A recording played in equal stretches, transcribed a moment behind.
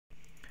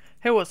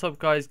Hey, what's up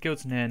guys,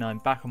 Gillton here and I'm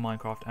back on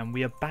Minecraft and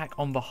we are back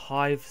on the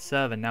Hive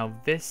server. Now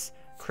this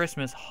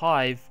Christmas,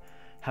 Hive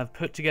have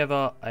put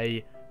together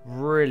a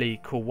really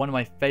cool, one of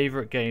my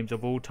favourite games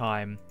of all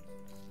time.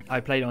 I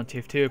played it on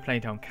TF2, I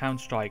played it on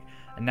Counter-Strike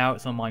and now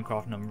it's on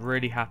Minecraft and I'm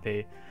really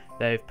happy.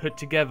 They've put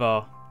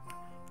together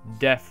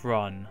Death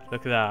Run,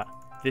 look at that.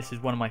 This is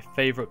one of my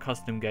favourite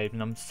custom games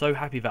and I'm so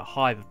happy that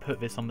Hive have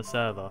put this on the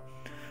server.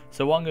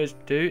 So what I'm going to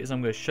do is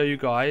I'm going to show you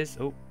guys,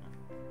 oh,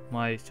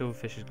 my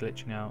silverfish is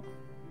glitching out.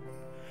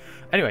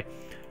 Anyway,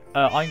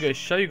 I'm going to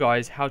show you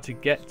guys how to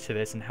get to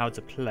this and how to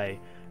play.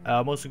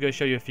 I'm also going to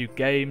show you a few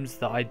games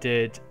that I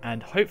did,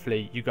 and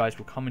hopefully you guys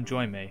will come and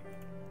join me.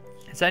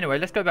 So anyway,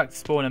 let's go back to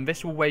spawn, and this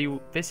is where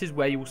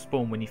you will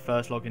spawn when you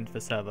first log into the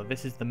server.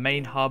 This is the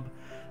main hub.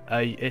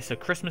 It's a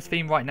Christmas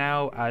theme right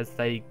now as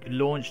they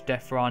launched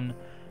Death Run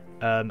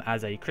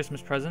as a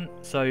Christmas present.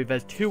 So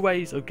there's two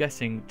ways of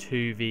getting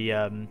to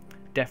the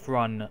Death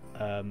Run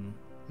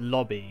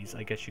lobbies,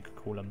 I guess you could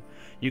call them.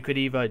 You could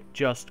either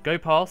just go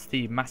past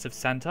the massive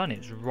Santa and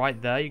it's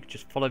right there, you could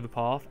just follow the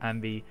path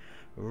and the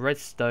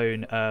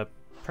redstone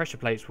pressure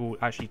plates will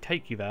actually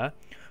take you there,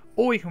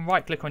 or you can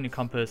right click on your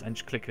compass and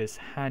just click this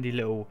handy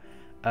little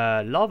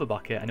lava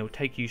bucket and it will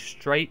take you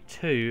straight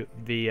to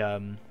the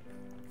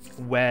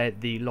where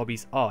the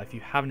lobbies are if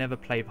you haven't ever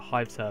played the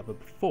Hive server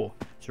before.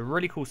 It's a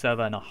really cool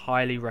server and I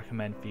highly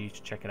recommend for you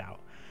to check it out.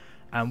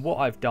 And what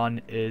I've done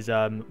is,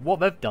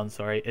 what they've done,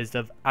 sorry, is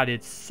they've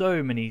added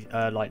so many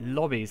like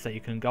lobbies that you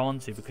can go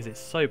onto because it's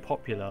so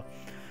popular.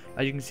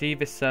 As you can see,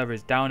 this server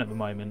is down at the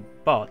moment,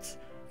 but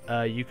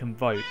you can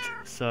vote.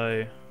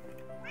 So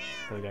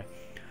there we go.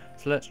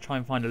 So let's try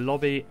and find a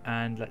lobby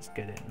and let's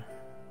get in.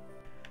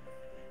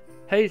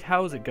 Hey,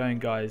 how's it going,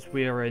 guys?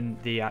 We are in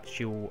the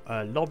actual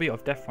lobby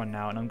of Death Run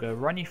now, and I'm going to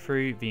run you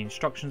through the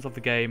instructions of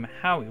the game,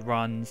 how it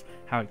runs,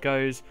 how it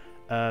goes.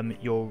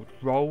 Your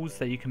roles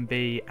that you can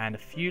be, and a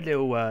few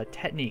little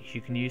techniques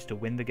you can use to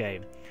win the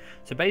game.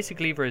 So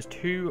basically there is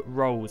two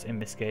roles in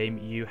this game.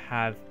 You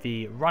have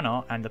the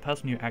runner and the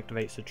person who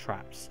activates the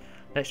traps.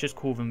 Let's just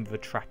call them the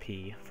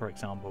trappee, for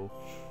example.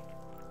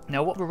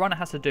 Now what the runner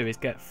has to do is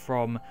get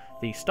from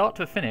the start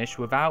to the finish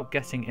without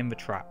getting in the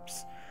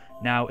traps.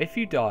 Now if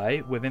you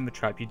die within the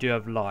trap, you do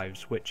have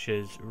lives, which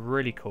is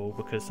really cool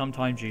because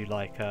sometimes you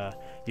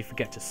you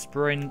forget to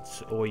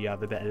sprint or you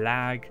have a bit of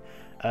lag.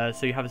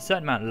 So you have a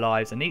certain amount of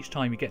lives, and each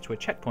time you get to a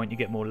checkpoint you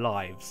get more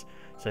lives.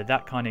 So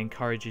that kind of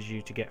encourages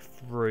you to get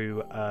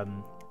through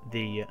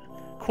the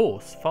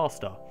course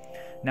faster.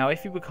 Now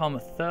if you become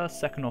third,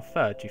 second or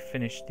third to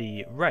finish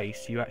the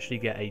race, you actually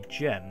get a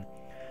gem.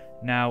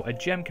 Now a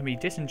gem can be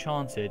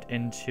disenchanted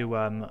into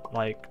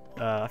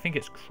I think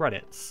it's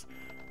credits,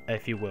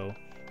 if you will.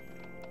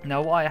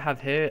 Now what I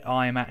have here,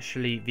 I am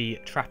actually the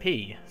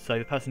trappee, so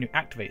the person who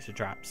activates the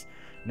traps.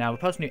 Now the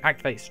person who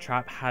activates the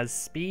trap has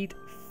speed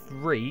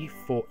 3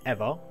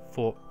 forever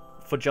for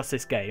just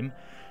this game,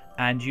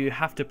 and you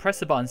have to press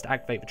the buttons to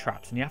activate the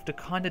traps, and you have to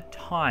kind of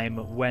time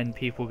when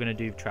people are going to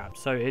do the traps.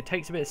 So it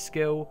takes a bit of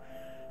skill.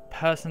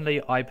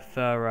 Personally, I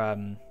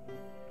prefer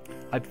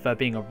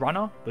being a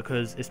runner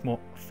because it's more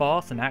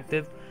fast and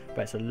active,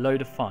 but it's a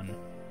load of fun.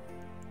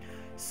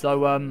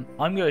 So I'm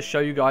going to show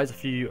you guys a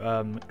few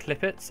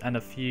clippets and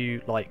a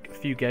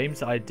few games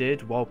that I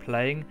did while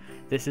playing.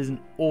 This is an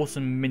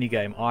awesome mini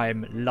game.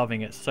 I'm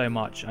loving it so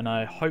much, and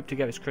I hope to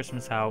get this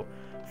Christmas out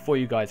for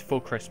you guys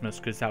for Christmas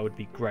because that would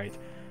be great.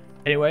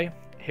 Anyway,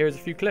 here's a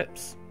few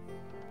clips.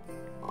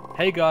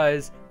 Hey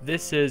guys,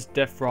 this is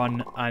Death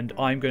Run and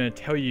I'm going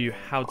to tell you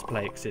how to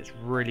play because it's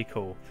really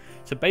cool.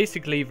 So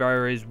basically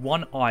there is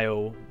one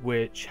aisle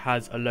which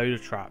has a load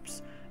of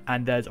traps,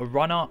 and there's a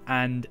runner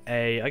and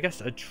I guess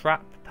a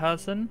trap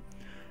person,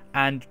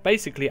 and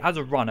basically as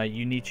a runner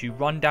you need to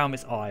run down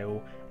this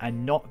aisle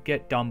and not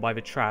get done by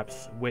the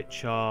traps,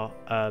 which are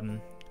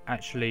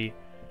actually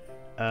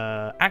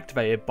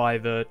activated by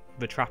the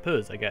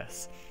trappers, I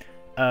guess.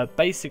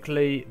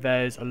 Basically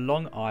there's a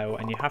long aisle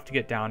and you have to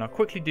get down. I'll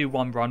quickly do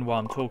one run while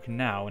I'm talking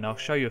now, and I'll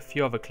show you a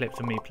few other clips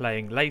of me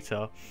playing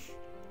later.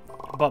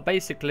 But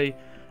basically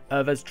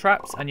there's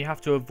traps and you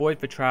have to avoid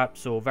the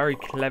traps or very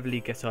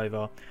cleverly get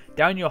over.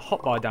 Down your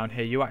hotbar down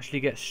here you actually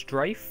get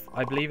strafe,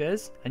 I believe it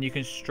is, and you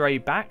can stray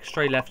back,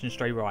 stray left and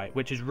stray right,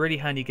 which is really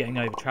handy getting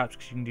over traps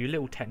because you can do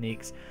little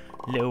techniques,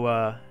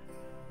 little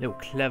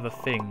clever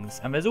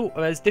things. And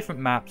there's different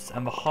maps,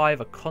 and the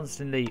Hive are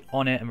constantly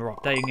on it and we're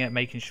updating it,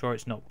 making sure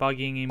it's not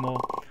bugging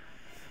anymore.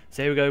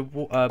 So here we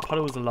go,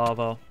 puddles of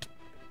lava,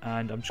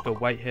 and I'm just going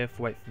to wait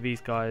for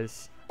these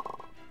guys.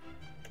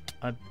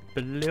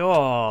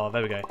 Oh,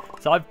 there we go.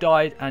 So I've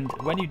died, and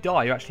when you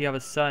die you actually have a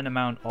certain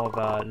amount of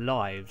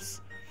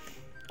lives.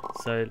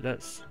 So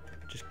let's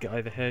just get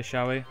over here,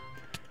 shall we?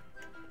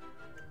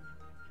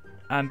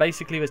 And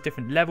basically there's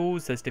different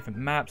levels, there's different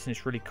maps, and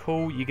it's really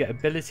cool. You get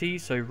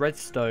abilities, so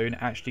redstone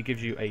actually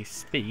gives you a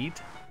speed,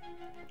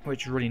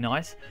 which is really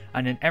nice,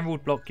 and an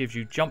emerald block gives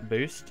you jump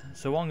boost.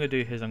 So what I'm going to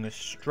do here is I'm going to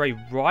stray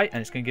right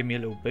and it's going to give me a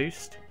little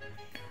boost.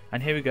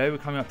 And here we go, we're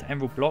coming up to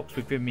emerald blocks,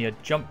 we've given me a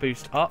jump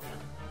boost up.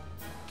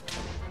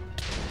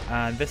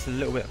 And this is a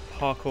little bit of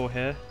parkour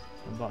here.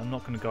 but I'm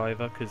not going to go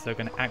over because they're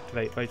going to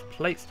activate those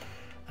plates.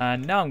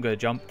 And now I'm going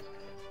to jump.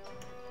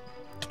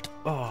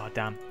 Oh,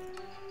 damn.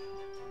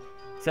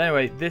 So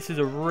anyway, this is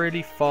a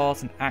really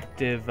fast and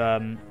active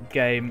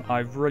game.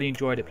 I've really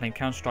enjoyed it playing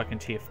Counter-Strike and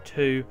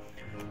TF2.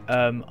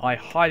 I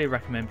highly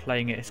recommend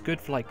playing it. It's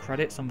good for like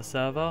credits on the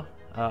server.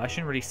 I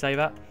shouldn't really say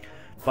that,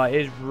 but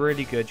it is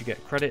really good. You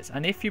get credits,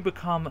 and if you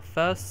become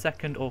first,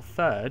 second, or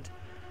third,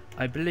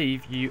 I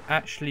believe you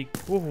actually.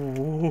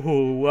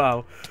 Ooh,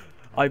 wow!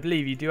 I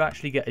believe you do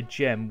actually get a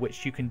gem,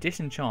 which you can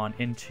disenchant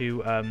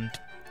into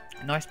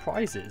nice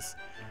prizes.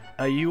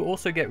 You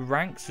also get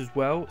ranks as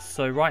well.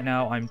 So right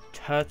now I'm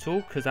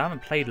Turtle because I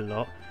haven't played a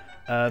lot.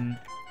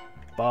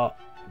 But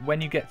when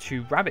you get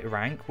to Rabbit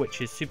rank,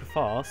 which is super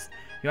fast,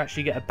 you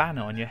actually get a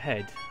banner on your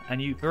head.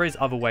 And there is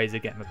other ways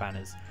of getting the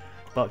banners,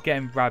 but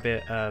getting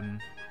Rabbit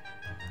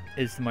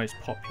is the most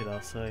popular.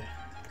 So,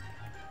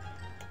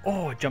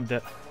 oh, I jumped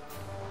it.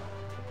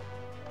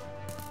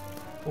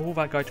 Oh,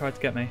 that guy tried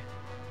to get me.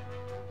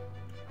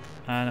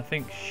 And I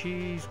think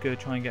she's going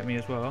to try and get me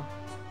as well.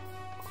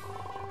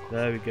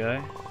 There we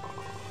go.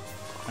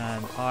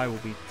 And I will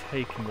be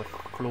taking the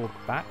floor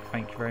back.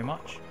 Thank you very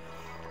much.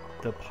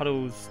 The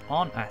puddles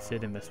aren't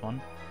acid in this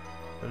one.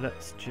 But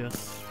let's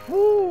just...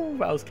 Woo!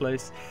 That was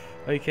close.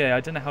 Okay,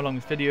 I don't know how long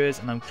this video is,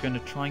 and I'm going to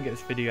try and get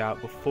this video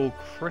out before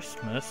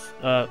Christmas.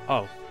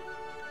 Oh.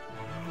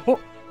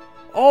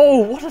 Oh,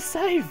 what a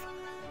save!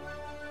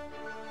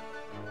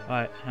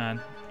 Alright, and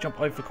jump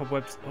over the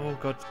cobwebs. Oh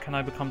god, can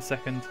I become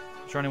second?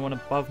 Is there anyone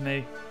above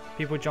me?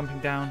 People jumping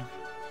down.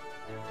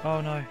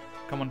 Oh no.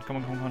 Come on, come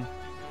on, come on, come on.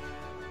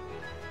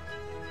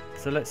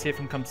 So let's see if I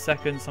can come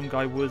second. Some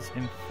guy was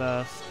in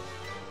first.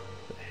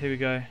 But here we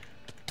go.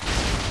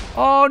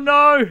 Oh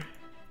no!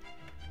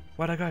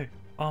 Where'd I go?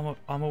 Oh,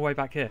 I'm all the way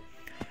back here.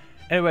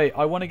 Anyway,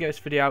 I want to get this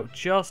video out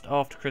just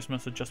after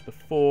Christmas or just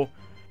before,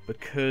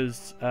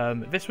 because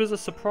this was a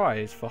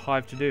surprise for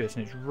Hive to do this,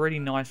 and it's really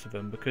nice of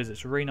them because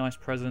it's a really nice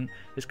present.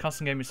 This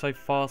custom game is so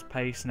fast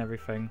paced and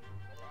everything,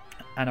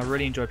 and I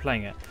really enjoy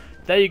playing it.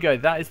 There you go,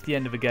 that is the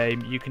end of the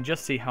game. You can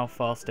just see how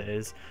fast it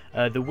is.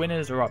 The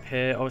winners are up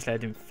here. Obviously I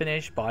didn't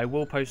finish, but I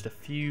will post a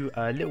few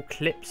little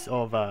clips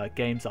of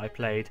games that I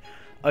played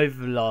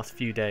over the last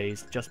few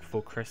days just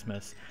before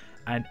Christmas.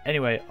 And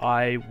anyway,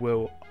 I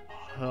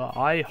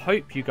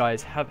hope you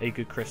guys have a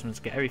good Christmas,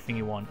 get everything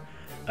you want.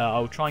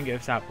 I'll try and get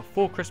this out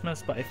before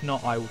Christmas, but if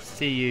not, I will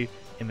see you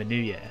in the new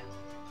year.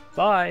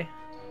 Bye!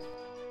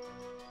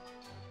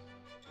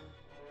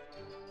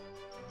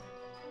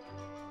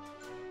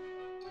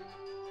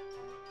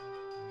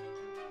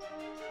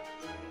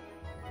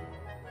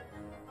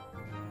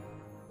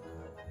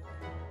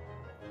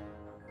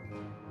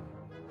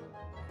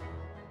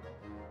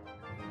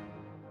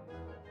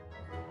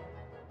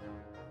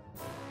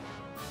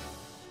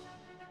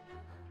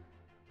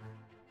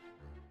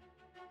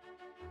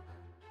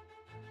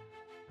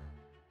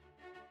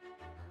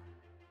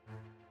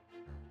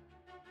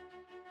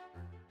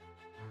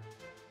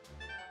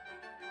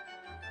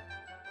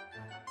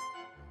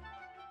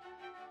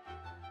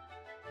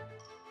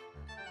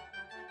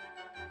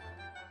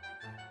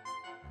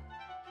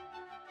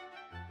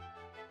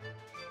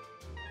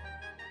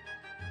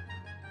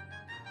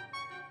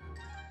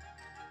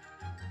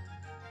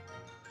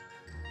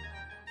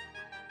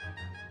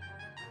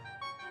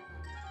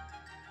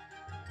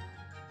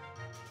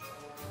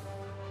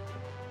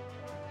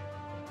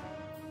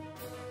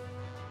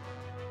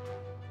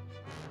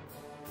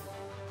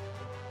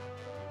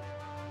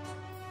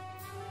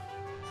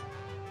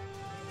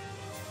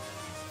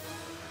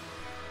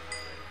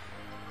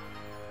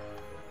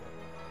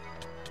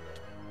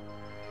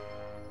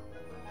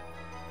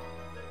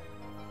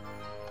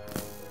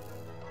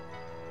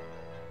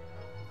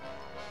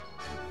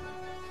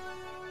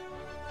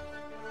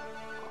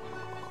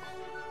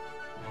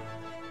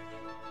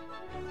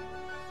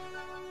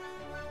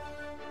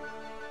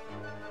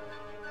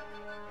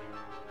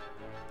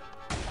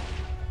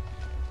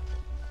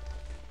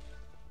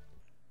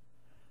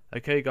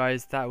 Okay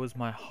guys, that was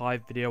my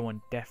Hive video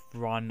on Death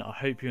Run. I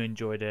hope you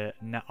enjoyed it.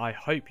 Now, I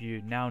hope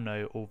you now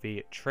know all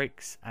the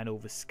tricks and all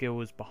the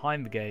skills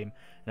behind the game,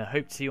 and I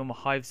hope to see you on the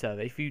Hive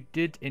server. If you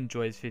did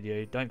enjoy this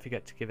video, don't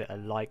forget to give it a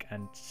like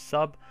and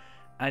sub.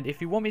 And if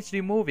you want me to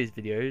do more of these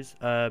videos,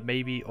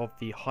 maybe of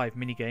the Hive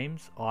mini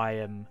games, I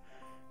am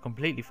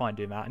completely fine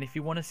doing that. And if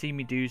you want to see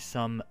me do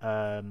some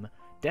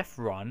Death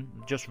Run,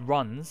 just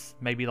runs,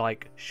 maybe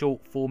like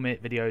short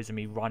 4-minute videos of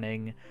me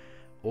running,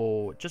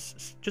 or just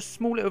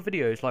small little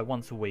videos like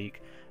once a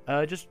week,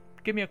 just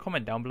give me a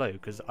comment down below,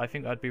 because I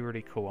think that'd be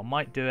really cool. I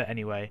might do it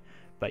anyway,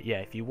 but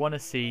yeah, if you want to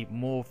see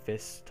more of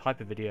this type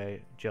of video,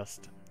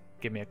 just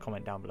give me a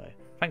comment down below.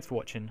 Thanks for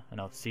watching, and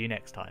I'll see you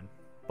next time.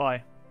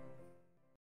 Bye.